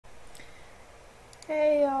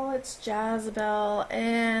Hey y'all, it's Jazabelle,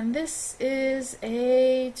 and this is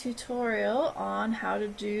a tutorial on how to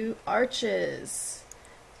do arches.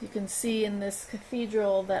 You can see in this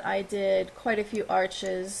cathedral that I did quite a few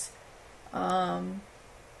arches.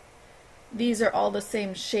 These are all the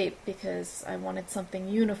same shape because I wanted something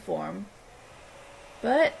uniform.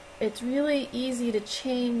 But it's really easy to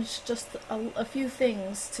change just a few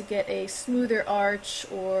things to get a smoother arch,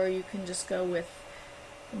 or you can just go with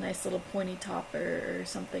a nice little pointy top or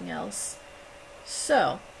something else.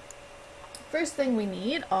 So, first thing we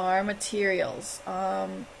need are materials.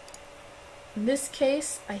 In this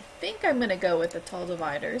case, I think I'm going to go with the tall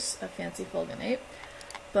dividers of Fancy Fulganate,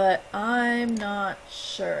 but I'm not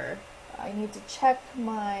sure. I need to check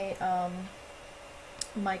my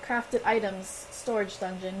my crafted items storage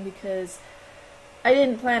dungeon because I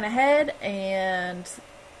didn't plan ahead and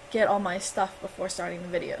get all my stuff before starting the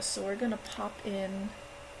video. So we're going to pop in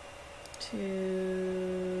to,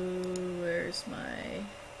 where's my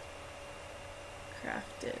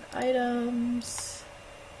crafted items,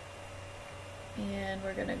 and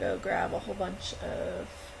we're gonna go grab a whole bunch of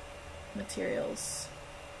materials,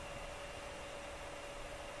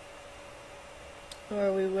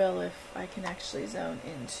 or we will if I can actually zone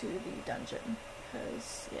into the dungeon,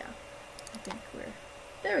 because yeah, I think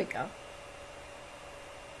there we go.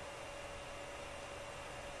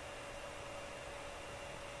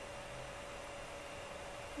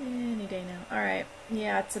 Any day now. Alright,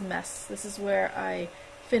 yeah, it's a mess. This is where I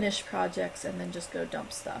finish projects and then just go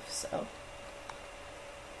dump stuff, so.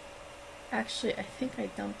 Actually, I think I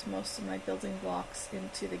dumped most of my building blocks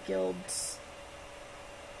into the guild's.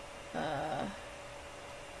 Let's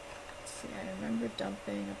see, I remember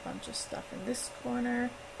dumping a bunch of stuff in this corner.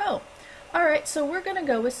 Oh, alright, so we're gonna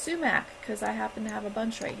go with sumac, because I happen to have a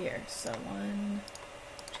bunch right here. So 1,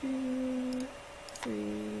 2,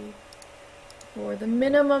 3, 4. The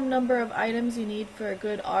minimum number of items you need for a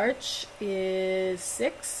good arch is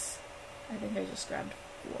 6. I think I just grabbed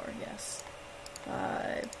 4, yes.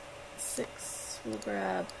 5, 6. We'll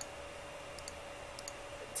grab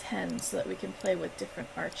 10 so that we can play with different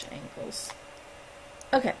arch angles.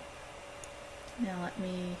 Okay. Now let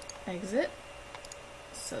me exit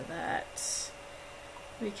so that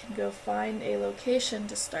we can go find a location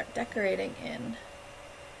to start decorating in.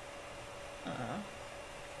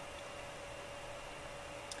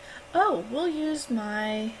 Oh, we'll use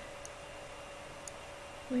my,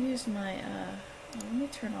 let me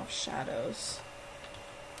turn off shadows.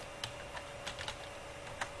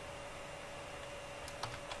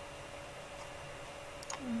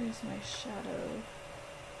 Where's my shadow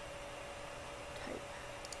type?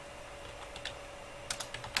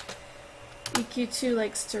 EQ2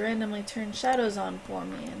 likes to randomly turn shadows on for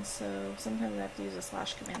me, and so sometimes I have to use a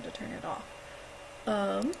slash command to turn it off.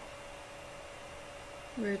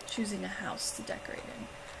 We're choosing a house to decorate in.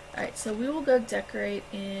 Alright, so we will go decorate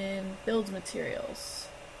in build materials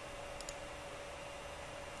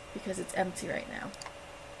because it's empty right now.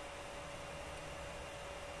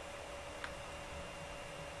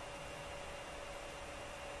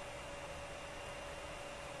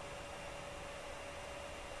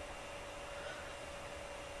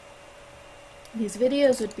 These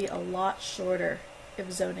videos would be a lot shorter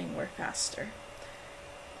if zoning were faster.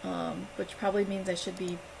 Which probably means I should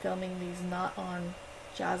be filming these not on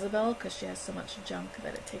Jazabelle because she has so much junk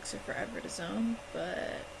that it takes her forever to zone,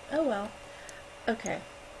 but oh well. Okay,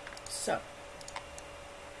 so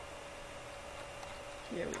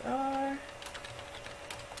here we are,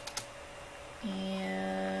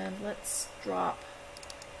 and let's drop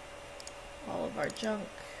all of our junk.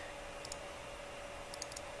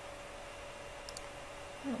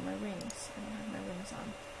 Oh, my wings. I don't have my wings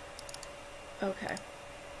on. Okay.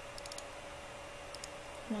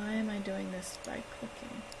 Why am I doing this by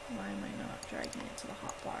clicking? Why am I not dragging it to the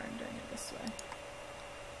hotbar and doing it this way?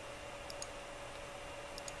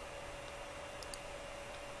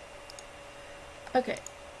 Okay,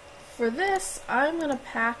 for this, I'm going to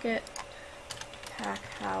pack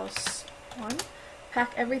house 1,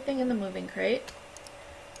 pack everything in the moving crate,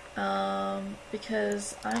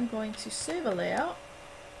 because I'm going to save a layout,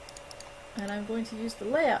 and I'm going to use the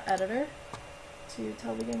layout editor to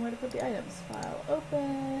tell the game where to put the items. File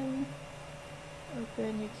open,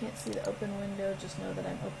 open, you can't see the open window, just know that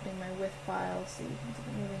I'm opening my with file so you can see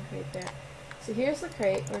the moving crate there. So here's the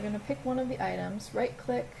crate, we're going to pick one of the items, right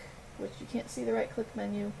click, which you can't see the right click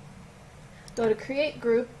menu, go to create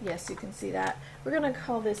group, yes you can see that, we're going to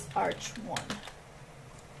call this arch 1.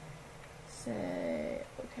 Say,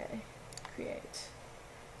 okay, create.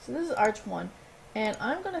 So this is arch 1, and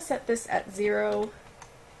I'm going to set this at 0,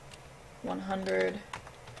 100,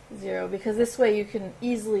 0, because this way you can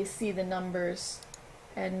easily see the numbers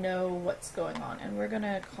and know what's going on. And we're going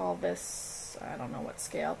to call this, I don't know what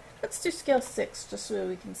scale. Let's do scale 6, just so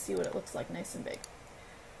we can see what it looks like nice and big.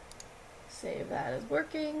 Save that as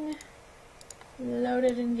working. Load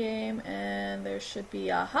it in game, and there should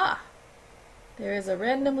be, aha! There is a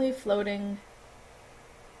randomly floating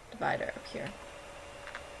divider up here.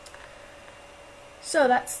 So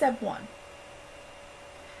that's step 1.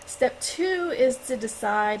 Step 2 is to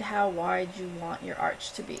decide how wide you want your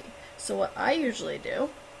arch to be. So what I usually do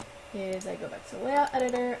is I go back to the layout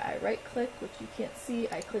editor, I right click, which you can't see,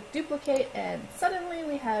 I click duplicate, and suddenly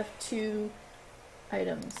we have 2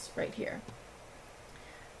 items right here.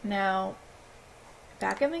 Now,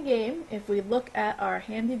 back in the game, if we look at our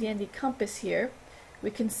handy dandy compass here, we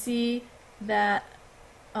can see that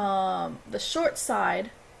the short side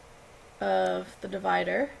of the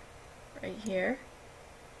divider, right here,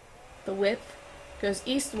 the width goes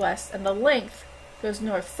east-west, and the length goes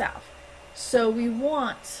north-south. So we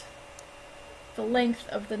want the length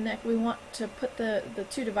of the neck, we want to put the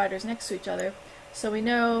 2 dividers next to each other, so we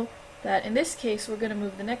know that in this case we're going to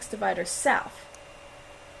move the next divider south.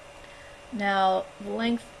 Now, the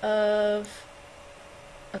length of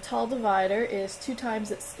a tall divider is 2 times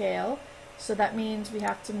its scale, so that means we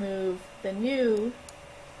have to move the new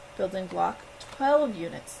building block 12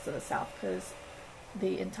 units to the south, because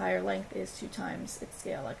the entire length is 2 times its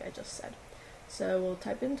scale, like I just said. So we'll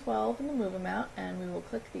type in 12 in the move amount, and we will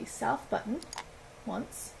click the south button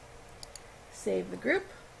once, save the group,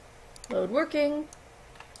 load working.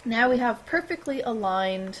 Now we have perfectly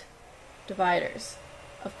aligned dividers.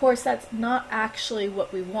 Of course, that's not actually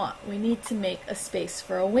what we want. We need to make a space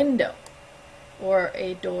for a window or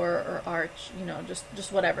a door or arch, you know,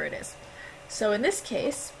 just whatever it is. So in this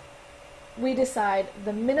case, we decide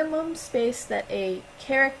the minimum space that a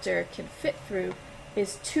character can fit through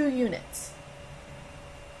is 2 units.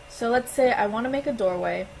 So let's say I want to make a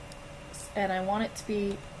doorway and I want it to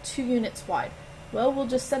be 2 units wide. Well, we'll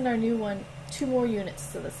just send our new one 2 more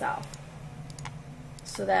units to the south,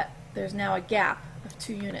 so that there's now a gap of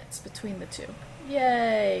 2 units between the 2.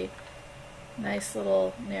 Yay! Nice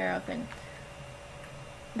little narrow thing.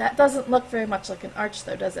 That doesn't look very much like an arch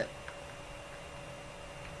though, does it?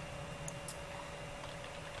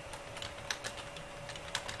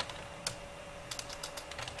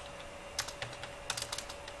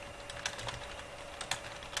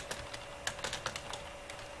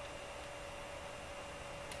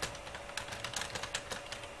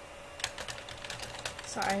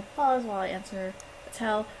 Sorry, pause while I answer a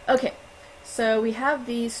tell. Okay, so we have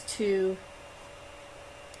these 2,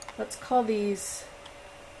 let's call these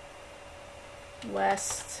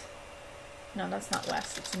west, no, that's not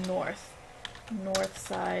west, it's north. North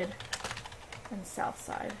side and south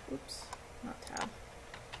side. Oops, not tab.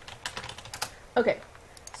 Okay,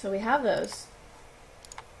 so we have those,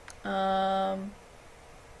 but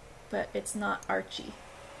it's not archy.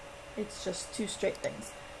 It's just 2 straight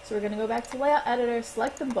things. So we're going to go back to Layout Editor,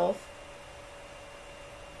 select them both,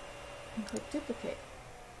 and click Duplicate.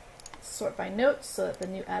 Sort by notes so that the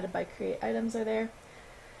new added by create items are there.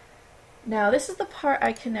 Now this is the part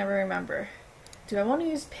I can never remember. Do I want to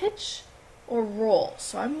use pitch or roll?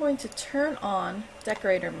 So I'm going to turn on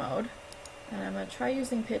decorator mode, and I'm going to try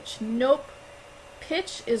using pitch. Nope.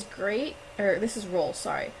 Pitch is great, or this is roll,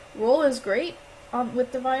 sorry. Roll is great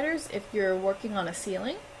with dividers if you're working on a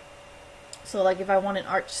ceiling. So like if I want an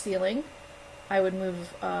arch ceiling, I would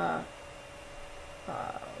move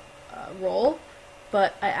roll,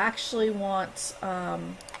 but I actually want a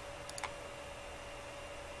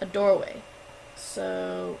doorway.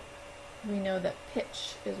 So we know that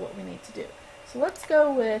pitch is what we need to do. So let's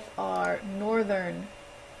go with our northern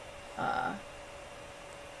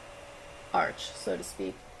arch, so to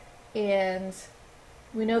speak. And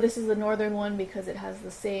we know this is the northern one because it has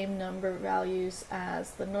the same number values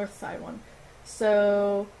as the north side one.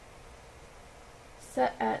 So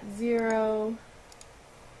set at 0.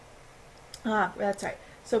 Ah, that's right.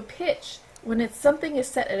 So pitch, when something is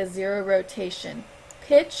set at a 0 rotation,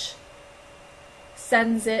 pitch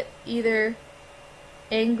sends it either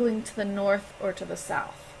angling to the north or to the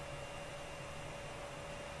south.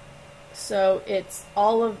 So it's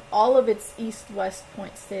all of its east-west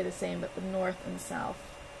points stay the same, but the north and south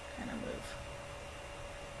kind of move.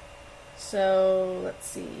 So let's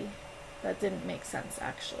see. That didn't make sense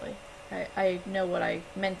actually. I know what I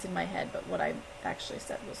meant in my head, but what I actually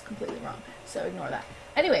said was completely wrong. So ignore that.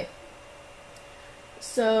 Anyway,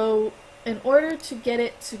 so in order to get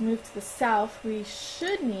it to move to the south, we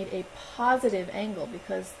should need a positive angle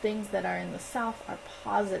because things that are in the south are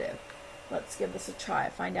positive. Let's give this a try,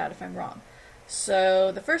 find out if I'm wrong.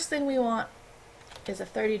 So the first thing we want is a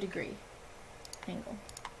 30-degree angle.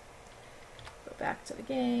 Go back to the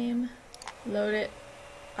game, load it.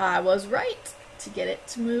 I was right to get it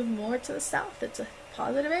to move more to the south. It's a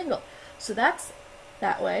positive angle. So that's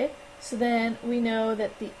that way. So then we know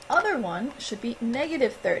that the other one should be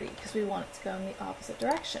 -30 because we want it to go in the opposite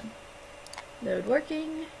direction. Load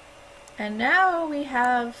working. And now we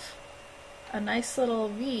have a nice little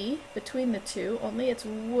V between the two, only it's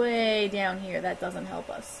way down here. That doesn't help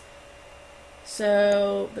us.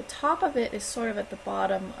 So the top of it is sort of at the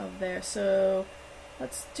bottom of there. So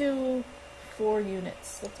let's do 4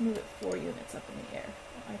 units. Let's move it 4 units up in the air.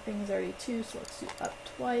 Our thing is already 2, so let's do up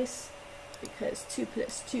twice because 2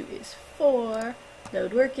 plus 2 is 4.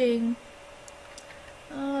 Load working.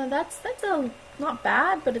 That's not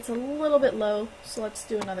bad, but it's a little bit low. So let's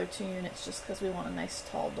do another 2 units just because we want a nice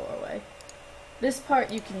tall doorway. This part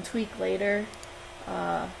you can tweak later.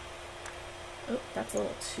 Oh, that's a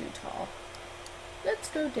little too tall. Let's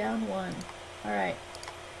go down 1. Alright.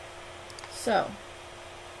 So,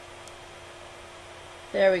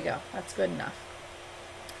 there we go. That's good enough.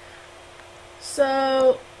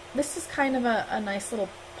 So, this is kind of a nice little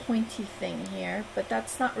pointy thing here, but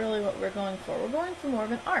that's not really what we're going for. We're going for more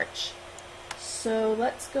of an arch. So,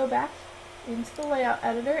 let's go back into the layout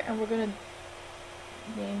editor and we're going to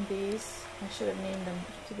name these. I should have named them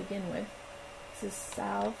to begin with. This is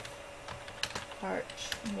South Arch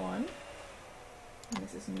 1. And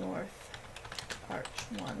this is North Arch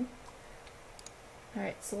 1.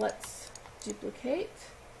 Alright, so let's duplicate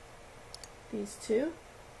these two.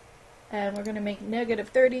 And we're going to make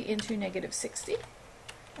 -30 into -60.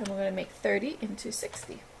 And we're going to make 30 into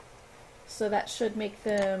 60. So that should make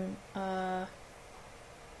them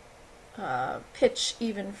pitch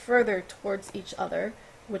even further towards each other,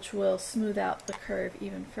 which will smooth out the curve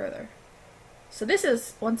even further. So this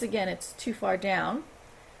is, once again, it's too far down.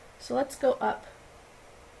 So let's go up.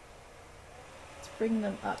 Let's bring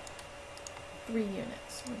them up 3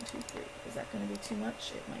 units. 1, 2, 3. Is that going to be too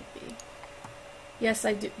much? It might be. Yes,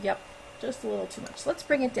 I do. Yep, just a little too much. Let's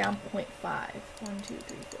bring it down 0.5. 1, 2,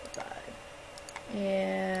 3, 4, 5.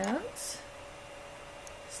 And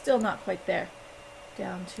still not quite there.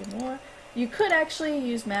 Down 2 more. You could actually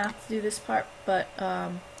use math to do this part, but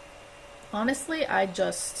honestly, I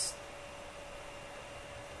just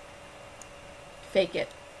fake it,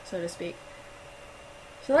 so to speak.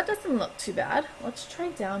 So that doesn't look too bad. Let's try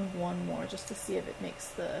down 1 more just to see if it makes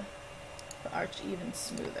the arch even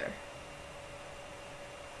smoother.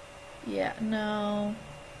 Yeah, no.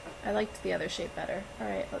 I liked the other shape better.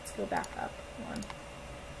 Alright, let's go back up 1.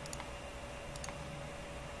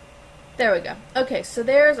 There we go. Okay, so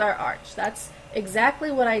there's our arch. That's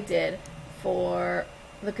exactly what I did for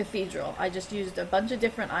the cathedral. I just used a bunch of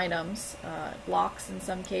different items, blocks in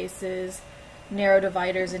some cases, narrow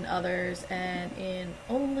dividers in others, and in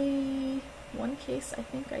only one case I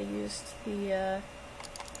think I used the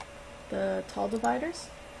tall dividers.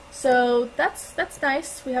 So that's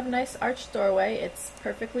nice. We have a nice arched doorway. It's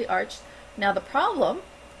perfectly arched. Now the problem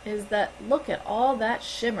is that look at all that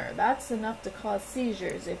shimmer. That's enough to cause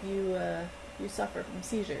seizures if you suffer from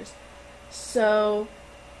seizures. So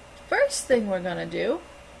first thing we're going to do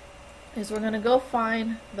is we're going to go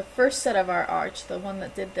find the first set of our arch, the one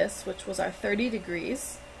that did this, which was our 30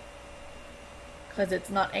 degrees, because it's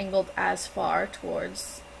not angled as far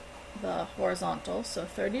towards the horizontal. So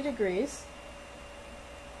 30 degrees.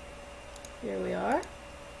 Here we are.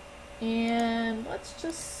 And let's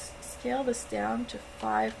just scale this down to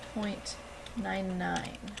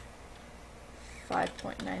 5.99.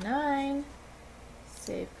 5.99.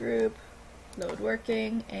 Save group. Load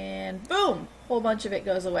working. And boom! A whole bunch of it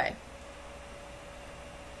goes away.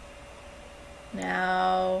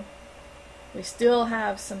 Now, we still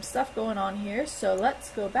have some stuff going on here, so let's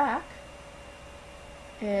go back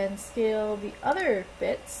and scale the other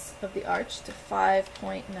bits of the arch to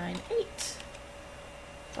 5.98.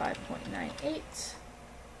 5.98.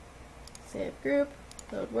 Save group,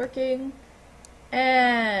 load working,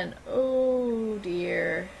 and oh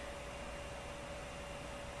dear.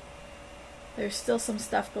 There's still some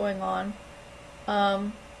stuff going on.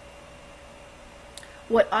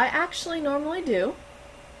 What I actually normally do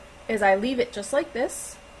is I leave it just like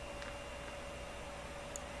this,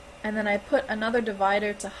 and then I put another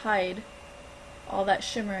divider to hide all that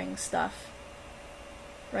shimmering stuff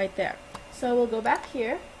right there. So we'll go back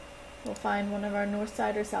here. We'll find one of our north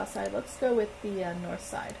side or south side. Let's go with the north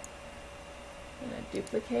side. I'm going to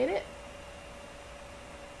duplicate it.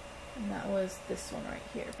 And that was this one right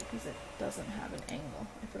here because it doesn't have an angle.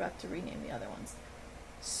 I forgot to rename the other ones.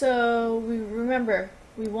 So we remember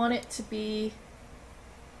we want it to be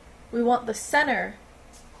we want the center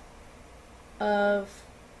of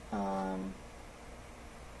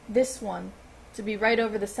this one to be right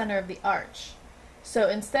over the center of the arch. So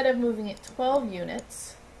instead of moving it 12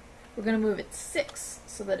 units, we're going to move it 6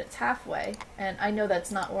 so that it's halfway. And I know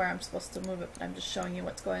that's not where I'm supposed to move it, but I'm just showing you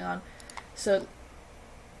what's going on. So,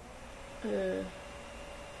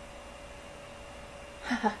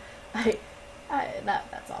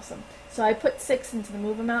 that's awesome. So I put 6 into the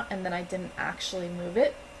move amount, and then I didn't actually move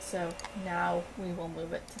it. So now we will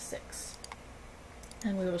move it to 6.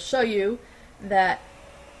 And we will show you that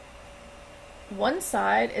one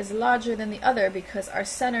side is larger than the other because our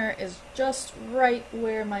center is just right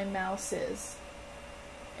where my mouse is.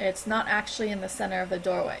 It's not actually in the center of the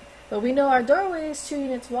doorway. But we know our doorway is 2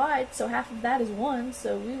 units wide, so half of that is 1,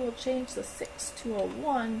 so we will change the 6 to a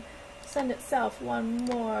 1, send itself 1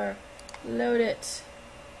 more, load it,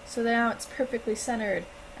 so now it's perfectly centered,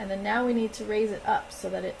 and then now we need to raise it up so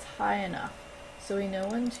that it's high enough. So we know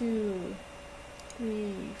 1, 2,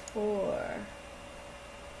 3, 4, I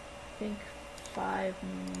think 5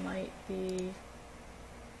 might be,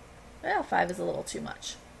 well, 5 is a little too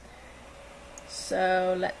much.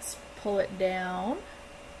 So let's pull it down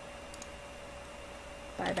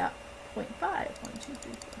by about 0.5. 1, 2, 3,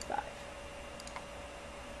 4,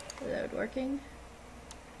 5. Load working.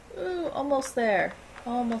 Ooh, almost there.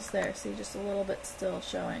 Almost there. See, just a little bit still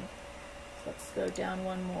showing. So let's go down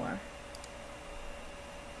 1 more.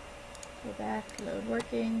 Go back, load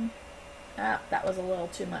working. Ah, that was a little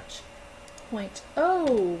too much.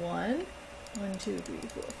 0.01. 1, 2, 3,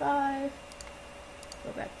 4, 5.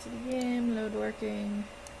 Go back to the game, load working.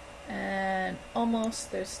 And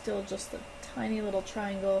almost, there's still just a tiny little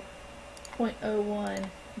triangle. 0.01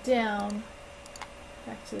 down.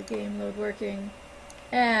 Back to the game, load working.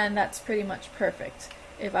 And that's pretty much perfect.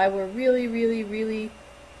 If I were really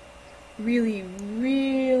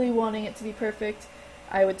wanting it to be perfect,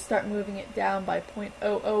 I would start moving it down by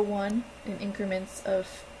 0.001 in increments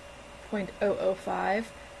of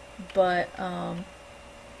 0.005. But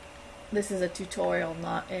this is a tutorial,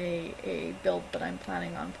 not a build that I'm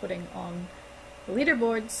planning on putting on the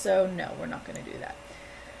leaderboard, so no, we're not going to do that.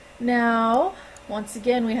 Now, once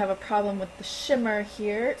again, we have a problem with the shimmer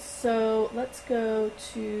here, so let's go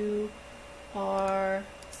to our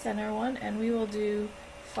center one, and we will do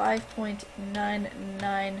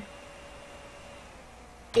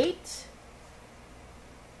 5.998.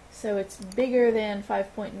 So it's bigger than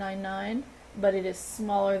 5.99, but it is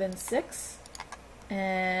smaller than 6.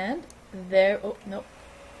 And there, oh, nope.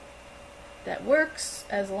 That works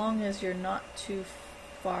as long as you're not too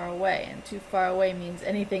far away, and too far away means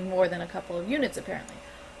anything more than a couple of units apparently.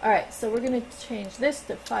 Alright, so we're going to change this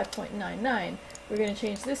to 5.99. We're going to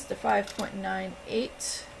change this to 5.98.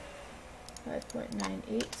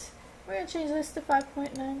 5.98. We're going to change this to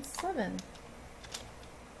 5.97.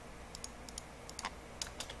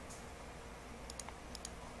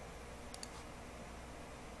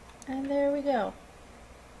 And there we go.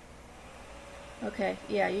 Okay,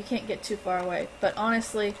 yeah, you can't get too far away, but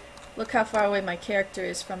honestly, look how far away my character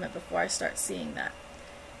is from it before I start seeing that.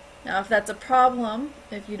 Now, if that's a problem,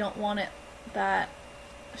 if you don't want it that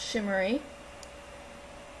shimmery,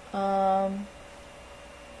 you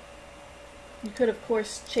could, of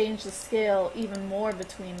course, change the scale even more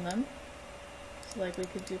between them. So, like, we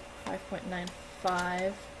could do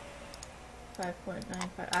 5.95,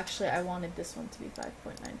 5.95. Actually, I wanted this one to be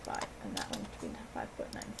 5.95, and that one to be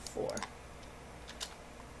 5.94.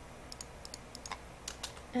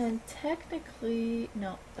 And technically,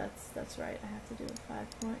 no, that's right. I have to do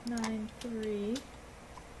 5.93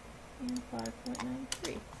 and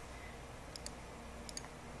 5.93.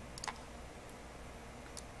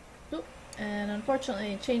 Oop, and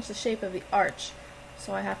unfortunately, it changed the shape of the arch,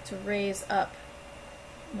 so I have to raise up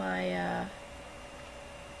my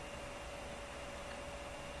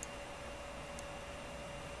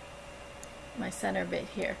my center bit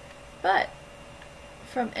here. But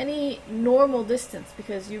from any normal distance,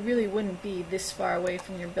 because you really wouldn't be this far away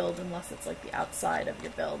from your build unless it's like the outside of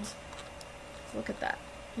your build. So look at that.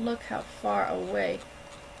 Look how far away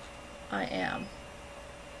I am.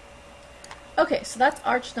 Okay, so that's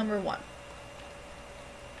arch number 1.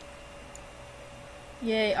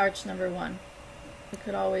 Yay, arch number 1. We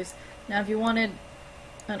could always... Now if you wanted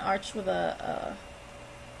an arch with a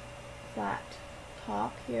flat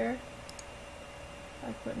top here,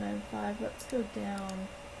 5.95. Let's go down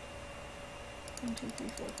 1, 2, 3,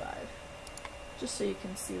 4, 5. Just so you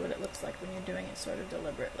can see what it looks like when you're doing it sort of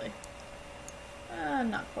deliberately.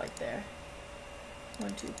 Not quite there.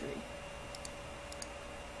 1, 2, 3.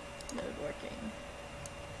 Load working.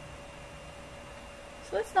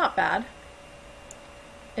 So that's not bad.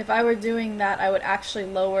 if I were doing that, I would actually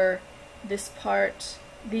lower this part,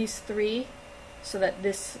 these three, so that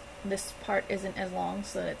this part isn't as long,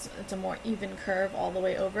 so that it's a more even curve all the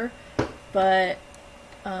way over. But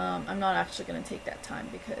I'm not actually going to take that time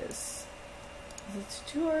because it's a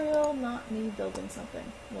tutorial, not me building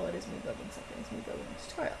something. Well, it is me building something. It's me building a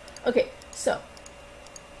tutorial. Okay, so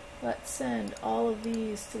let's send all of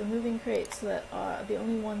these to the moving crate so that the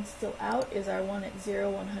only one still out is our one at 0,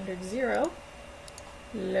 100, 0.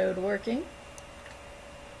 Load working.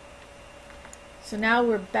 So now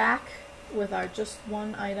we're back with our just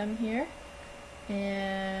one item here.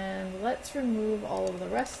 And let's remove all of the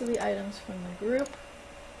rest of the items from the group.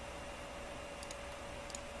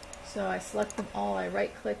 So I select them all, I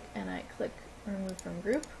right click and I click remove from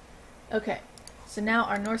group. Okay, so now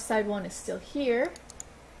our north side one is still here.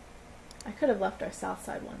 I could have left our south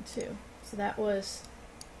side one too. So that was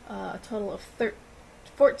a total of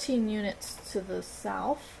 14 units to the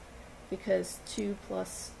south, because 2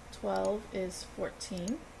 plus 12 is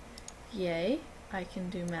 14. Yay, I can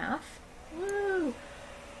do math. Woo!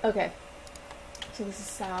 Okay, so this is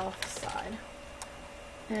south side.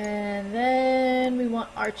 And then we want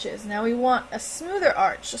arches. Now we want a smoother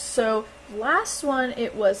arch. So last one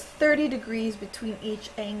it was 30 degrees between each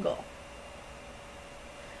angle.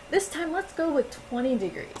 This time let's go with 20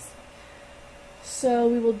 degrees. So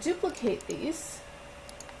we will duplicate these.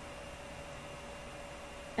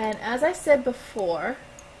 And as I said before,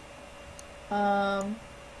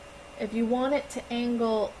 if you want it to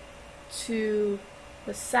angle to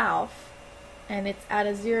the south and it's at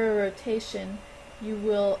a 0 rotation, you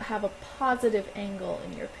will have a positive angle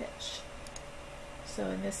in your pitch.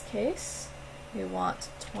 So in this case, we want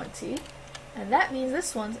 20. And that means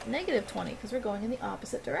this one's negative 20 because we're going in the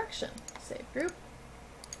opposite direction. Save group.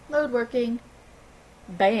 Load working.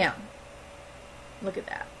 Bam! Look at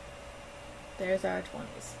that. There's our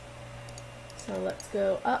 20s. So let's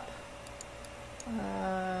go up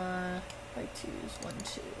by 2's 1,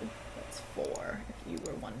 2. That's 4, if you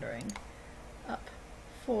were wondering. Up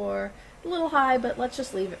 4. A little high, but let's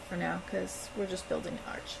just leave it for now because we're just building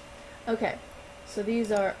an arch. Okay, so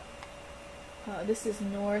these are, this is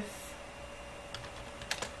north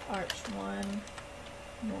arch 1,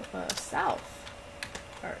 south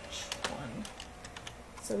arch 1.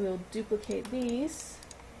 So we'll duplicate these,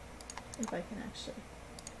 if I can actually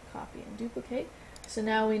copy and duplicate. So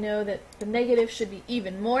now we know that the negative should be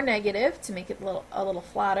even more negative to make it a little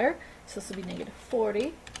flatter. So this will be negative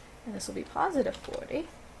 40, and this will be positive 40.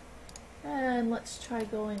 And let's try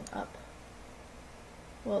going up.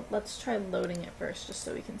 Well, let's try loading it first just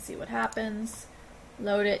so we can see what happens.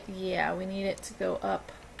 Load it. Yeah, we need it to go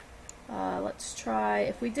up. Let's try,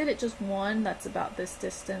 if we did it just 1, that's about this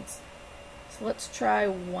distance. So let's try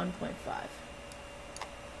 1.5.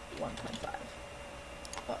 1.5.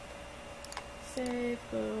 Up. Save,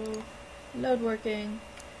 go. Load working.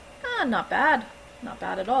 Ah, not bad. Not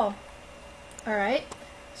bad at all. Alright,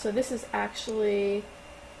 so this is actually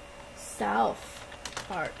south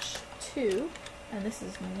arch 2, and this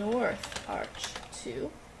is north arch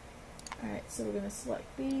 2. Alright, so we're going to select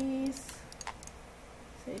these,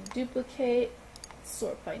 say duplicate,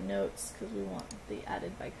 sort by notes because we want the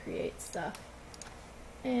added by create stuff.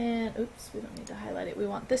 And oops, we don't need to highlight it. We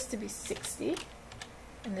want this to be 60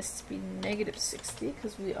 and this to be negative 60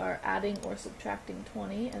 because we are adding or subtracting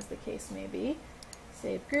 20 as the case may be.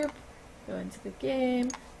 Save group, go into the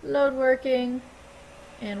game, load working,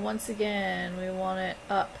 and once again we want it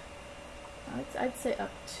up. I'd say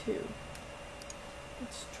up 2.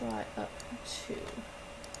 Let's try up 2. Go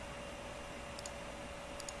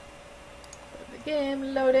to the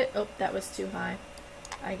game, load it. Oh, that was too high.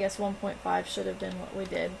 I guess 1.5 should have been what we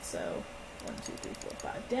did. So 1, 2, 3, 4,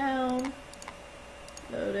 5 down.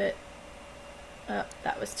 Load it. Up.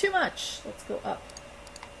 That was too much. Let's go up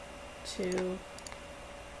 2.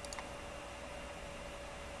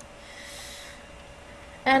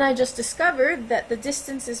 And I just discovered that the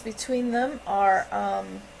distances between them are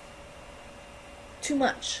too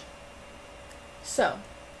much. So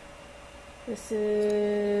this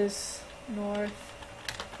is north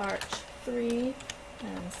arch 3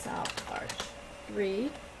 and south arch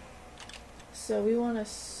 3. So we want to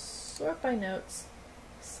sort by notes,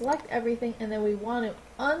 select everything, and then we want to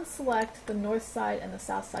unselect the north side and the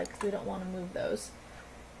south side because we don't want to move those.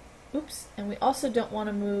 Oops, and we also don't want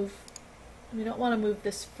to move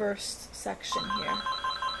this first section here.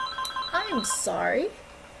 I'm sorry.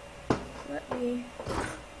 Let me...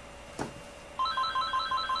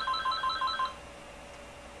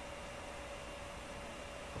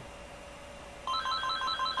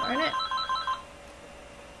 Darn it.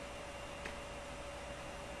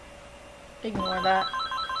 Ignore that.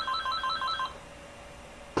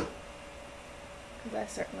 because I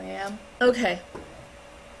certainly am. Okay.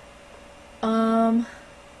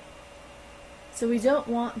 So we don't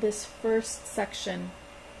want this first section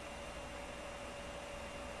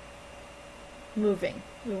moving.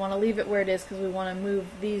 We want to leave it where it is because we want to move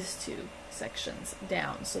these two sections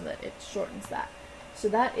down so that it shortens that. So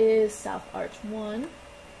that is South Arch 1.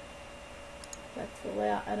 Back to the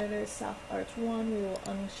layout editor, South Arch 1. We will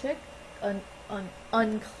unclick,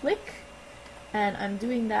 and I'm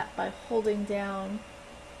doing that by holding down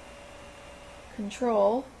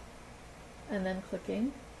Control and then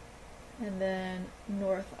clicking, and then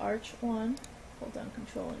North Arch 1, hold down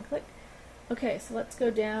Control and click. Okay, so let's go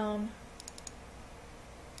down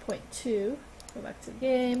 0.2, go back to the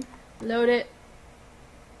game, load it.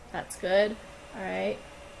 That's good. Alright,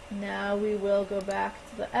 now we will go back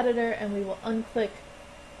to the editor and we will unclick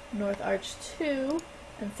North Arch 2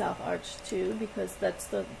 and South Arch 2 because that's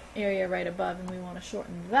the area right above and we want to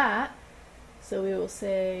shorten that. So we will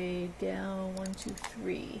say down 1, 2,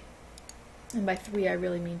 3. And by 3 I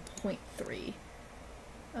really mean 0.3.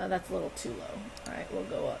 That's a little too low. Alright, we'll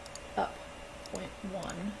go up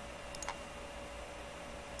 0.1.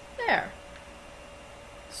 There.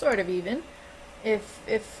 Sort of even.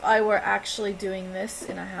 If I were actually doing this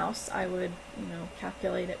in a house, I would,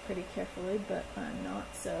 calculate it pretty carefully, but I'm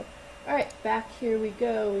not, so. Alright, back here we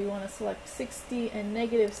go. We want to select 60 and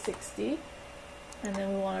negative 60. And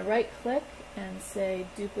then we want to right click and say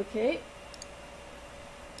duplicate.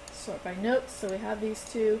 Sort by notes, so we have these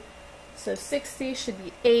two. So 60 should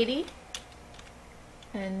be 80.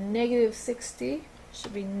 And negative 60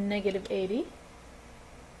 should be negative 80.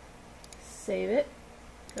 Save it.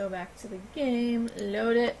 Go back to the game,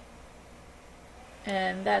 load it,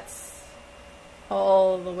 and that's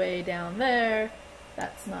all the way down there.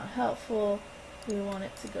 That's not helpful. We want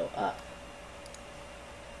it to go up.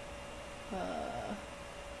 Let's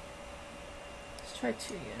try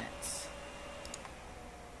 2 units.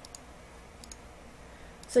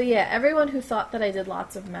 So yeah, everyone who thought that I did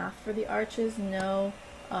lots of math for the arches, no,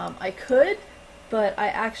 I could, but I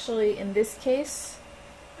actually, in this case,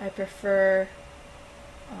 I prefer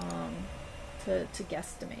to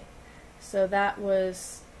guesstimate. So that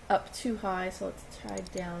was up too high, so let's try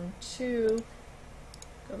down 2.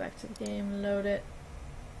 Go back to the game, load it,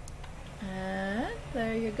 and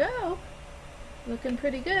there you go. Looking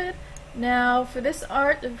pretty good. Now for this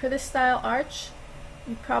style arch,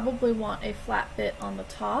 you probably want a flat bit on the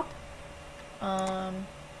top.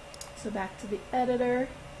 So back to the editor,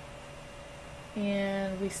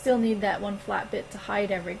 and we still need that one flat bit to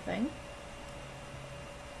hide everything.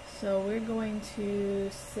 So we're going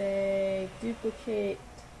to say duplicate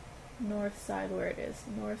north side where it is.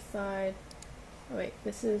 North side, oh wait,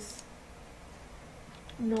 this is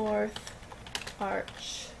North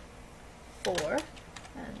Arch 4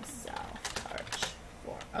 and South Arch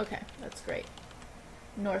 4. Okay, that's great.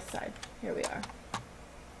 North side, here we are.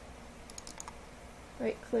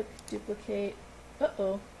 Right click, duplicate.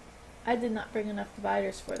 Uh-oh, I did not bring enough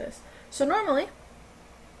dividers for this. So normally,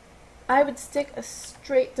 I would stick a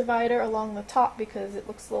straight divider along the top because it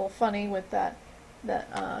looks a little funny with that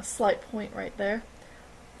slight point right there.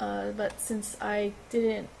 But since I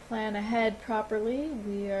didn't plan ahead properly,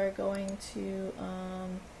 we are going to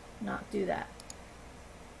not do that.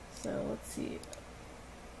 So let's see.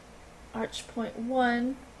 Arch point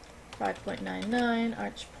 1, 5.99,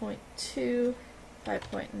 arch point 2,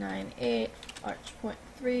 5.98, arch point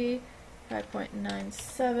 3,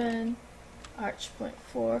 5.97, arch point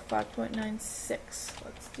 4, 5.96.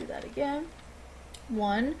 Let's do that again.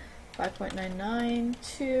 1, 5.99,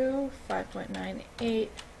 2, 5.98,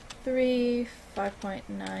 3,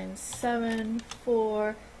 5.97,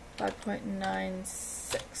 4,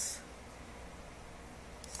 5.96.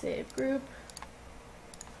 Save group.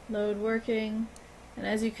 Load working. And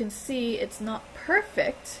as you can see, it's not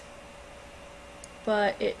perfect,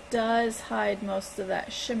 but it does hide most of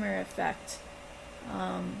that shimmer effect.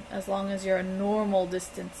 As long as you're a normal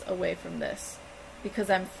distance away from this. Because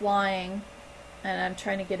I'm flying and I'm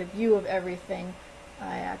trying to get a view of everything,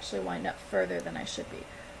 I actually wind up further than I should be.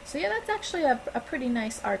 So yeah, that's actually a pretty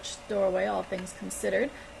nice arched doorway, all things considered.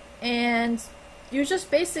 And you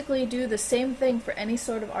just basically do the same thing for any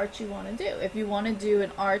sort of arch you want to do. If you want to do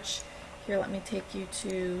an arch, here let me take you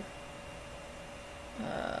to,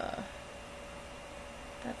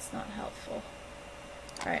 that's not helpful.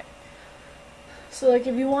 Alright. So like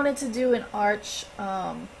if you wanted to do an arch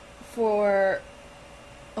for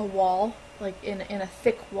a wall, like in a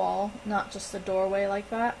thick wall, not just a doorway like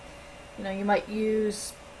that, you might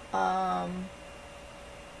use the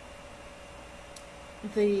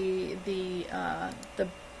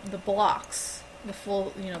blocks, the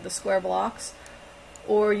full, the square blocks.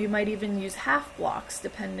 or you might even use half blocks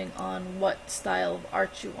depending on what style of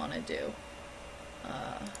arch you want to do.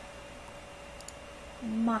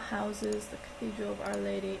 My houses, the Cathedral of Our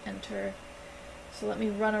Lady, enter. So let me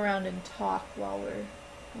run around and talk while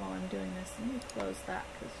I'm doing this. Let me close that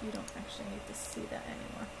because you don't actually need to see that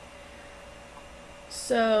anymore.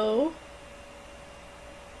 So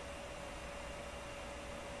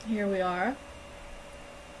here we are.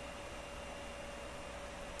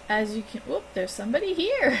 As you can, whoop, there's somebody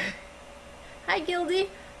here. Hi, Gildy.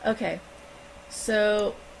 Okay,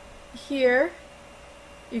 so here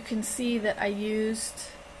you can see that I used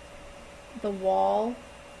the wall.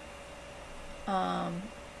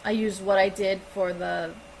 I used what I did for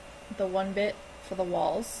the one bit for the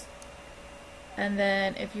walls. And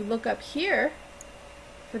then if you look up here,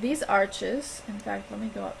 for these arches, in fact, let me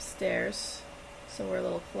go upstairs so we're a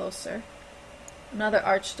little closer. Another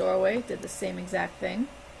arch doorway, did the same exact thing.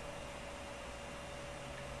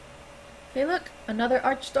 Hey look, another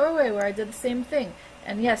arch doorway where I did the same thing.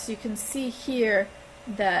 And yes, you can see here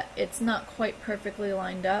that it's not quite perfectly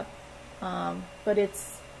lined up, but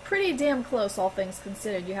it's pretty damn close, all things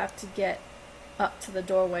considered. You have to get up to the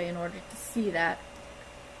doorway in order to see that.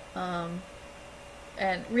 And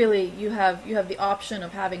really, you have the option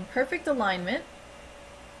of having perfect alignment,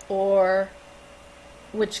 or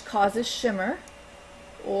which causes shimmer,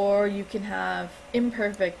 or you can have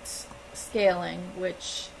imperfect scaling,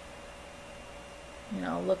 which, you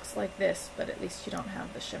know, looks like this, but at least you don't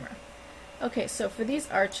have the shimmer. Okay, so for these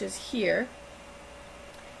arches here,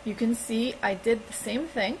 you can see I did the same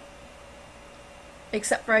thing,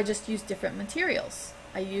 except for I just used different materials.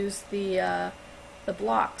 I used the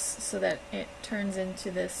blocks so that it turns into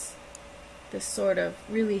this sort of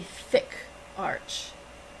really thick arch.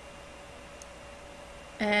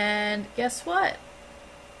 And guess what?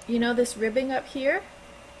 You know this ribbing up here?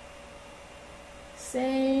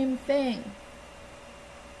 Same thing.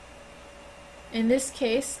 In this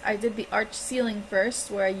case, I did the arch ceiling first,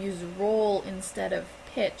 where I used roll instead of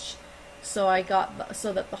pitch, so I got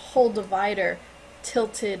so that the whole divider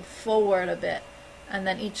tilted forward a bit, and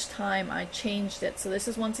then each time I changed it. So this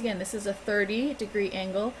is, once again, this is a 30-degree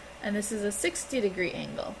angle, and this is a 60-degree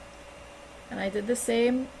angle. And I did the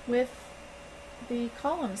same with the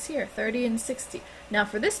columns here, 30 and 60. Now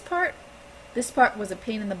for this part was a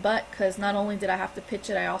pain in the butt, because not only did I have to pitch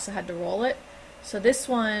it, I also had to roll it. So this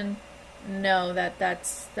one, no,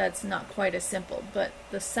 that's not quite as simple. But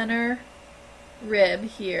the center rib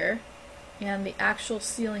here and the actual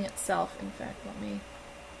ceiling itself, in fact,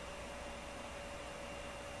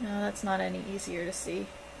 no, that's not any easier to see.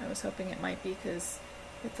 I was hoping it might be because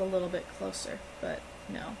it's a little bit closer, but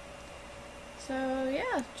no. So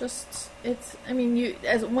yeah, I mean,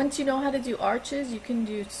 once you know how to do arches, you can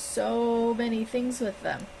do so many things with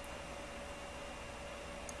them.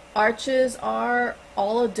 Arches are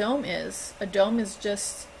all a dome is. A dome is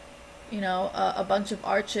just, you know, a bunch of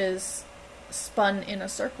arches spun in a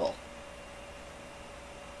circle.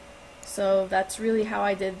 So that's really how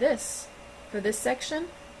I did this. For this section,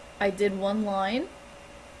 I did one line.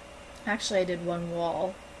 Actually, I did one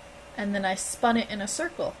wall. And then I spun it in a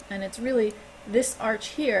circle. And it's really this arch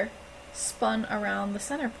here spun around the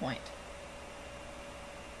center point.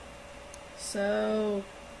 So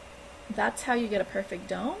that's how you get a perfect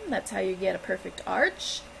dome. That's how you get a perfect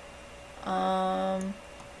arch.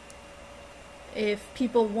 If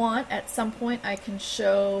people want, at some point I can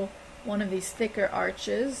show one of these thicker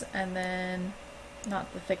arches, and then,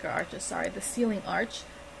 not the thicker arches, sorry, the ceiling arch,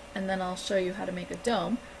 and then I'll show you how to make a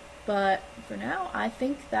dome. But for now, I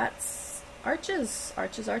think that's arches.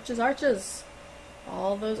 Arches, arches, arches.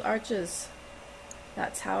 All those arches.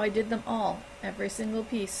 That's how I did them all. Every single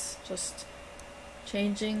piece. Just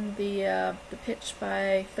changing the pitch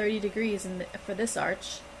by 30 degrees for this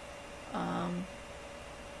arch.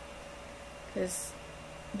 Because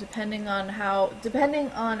depending on how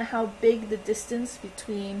big the distance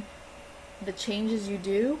between the changes you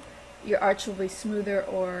do, your arch will be smoother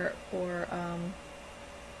or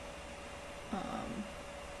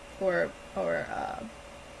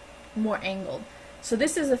more angled. So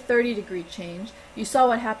this is a 30-degree change. You saw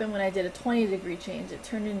what happened when I did a 20-degree change. It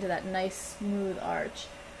turned into that nice smooth arch.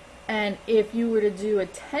 And if you were to do a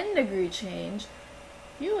 10-degree change,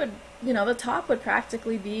 you would, you know, the top would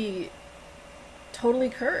practically be totally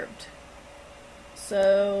curved.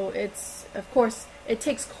 So it's, of course, it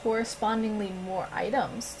takes correspondingly more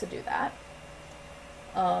items to do that.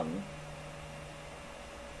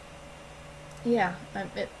 Yeah,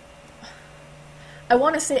 I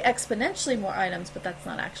want to say exponentially more items, but that's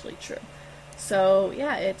not actually true. So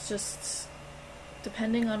yeah, it's just,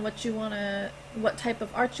 depending on what you want to, what type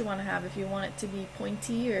of arch you want to have. If you want it to be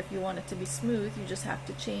pointy or if you want it to be smooth, you just have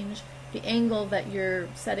to change the angle that you're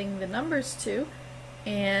setting the numbers to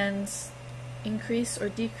and increase or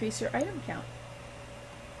decrease your item count.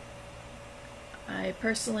 I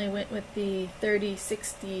personally went with the 30,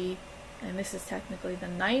 60, and this is technically the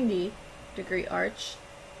 90 degree arch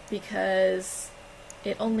because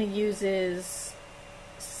it only uses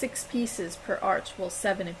 6 pieces per arch, well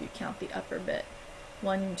 7 if you count the upper bit.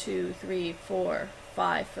 1, 2, 3, 4,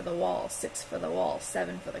 5 for the wall, 6 for the wall,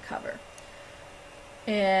 7 for the cover.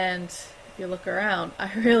 And if you look around,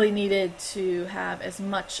 I really needed to have as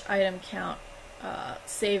much item count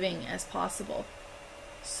saving as possible.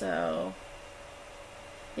 So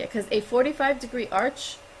yeah, because a 45 degree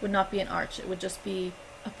arch would not be an arch, it would just be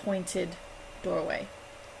a pointed doorway.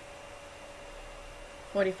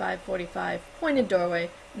 45, 45, pointed doorway,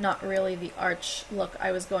 not really the arch look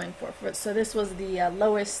I was going for. So this was the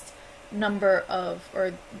lowest number of,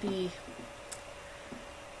 or the,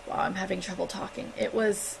 wow, I'm having trouble talking. It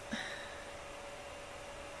was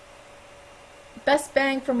best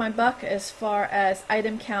bang for my buck as far as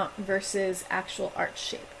item count versus actual arch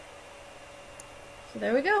shape. So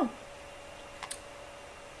there we go.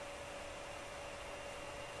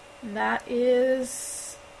 That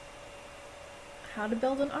is how to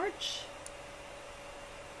build an arch.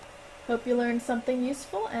 Hope you learned something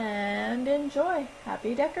useful and enjoy.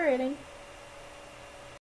 Happy decorating!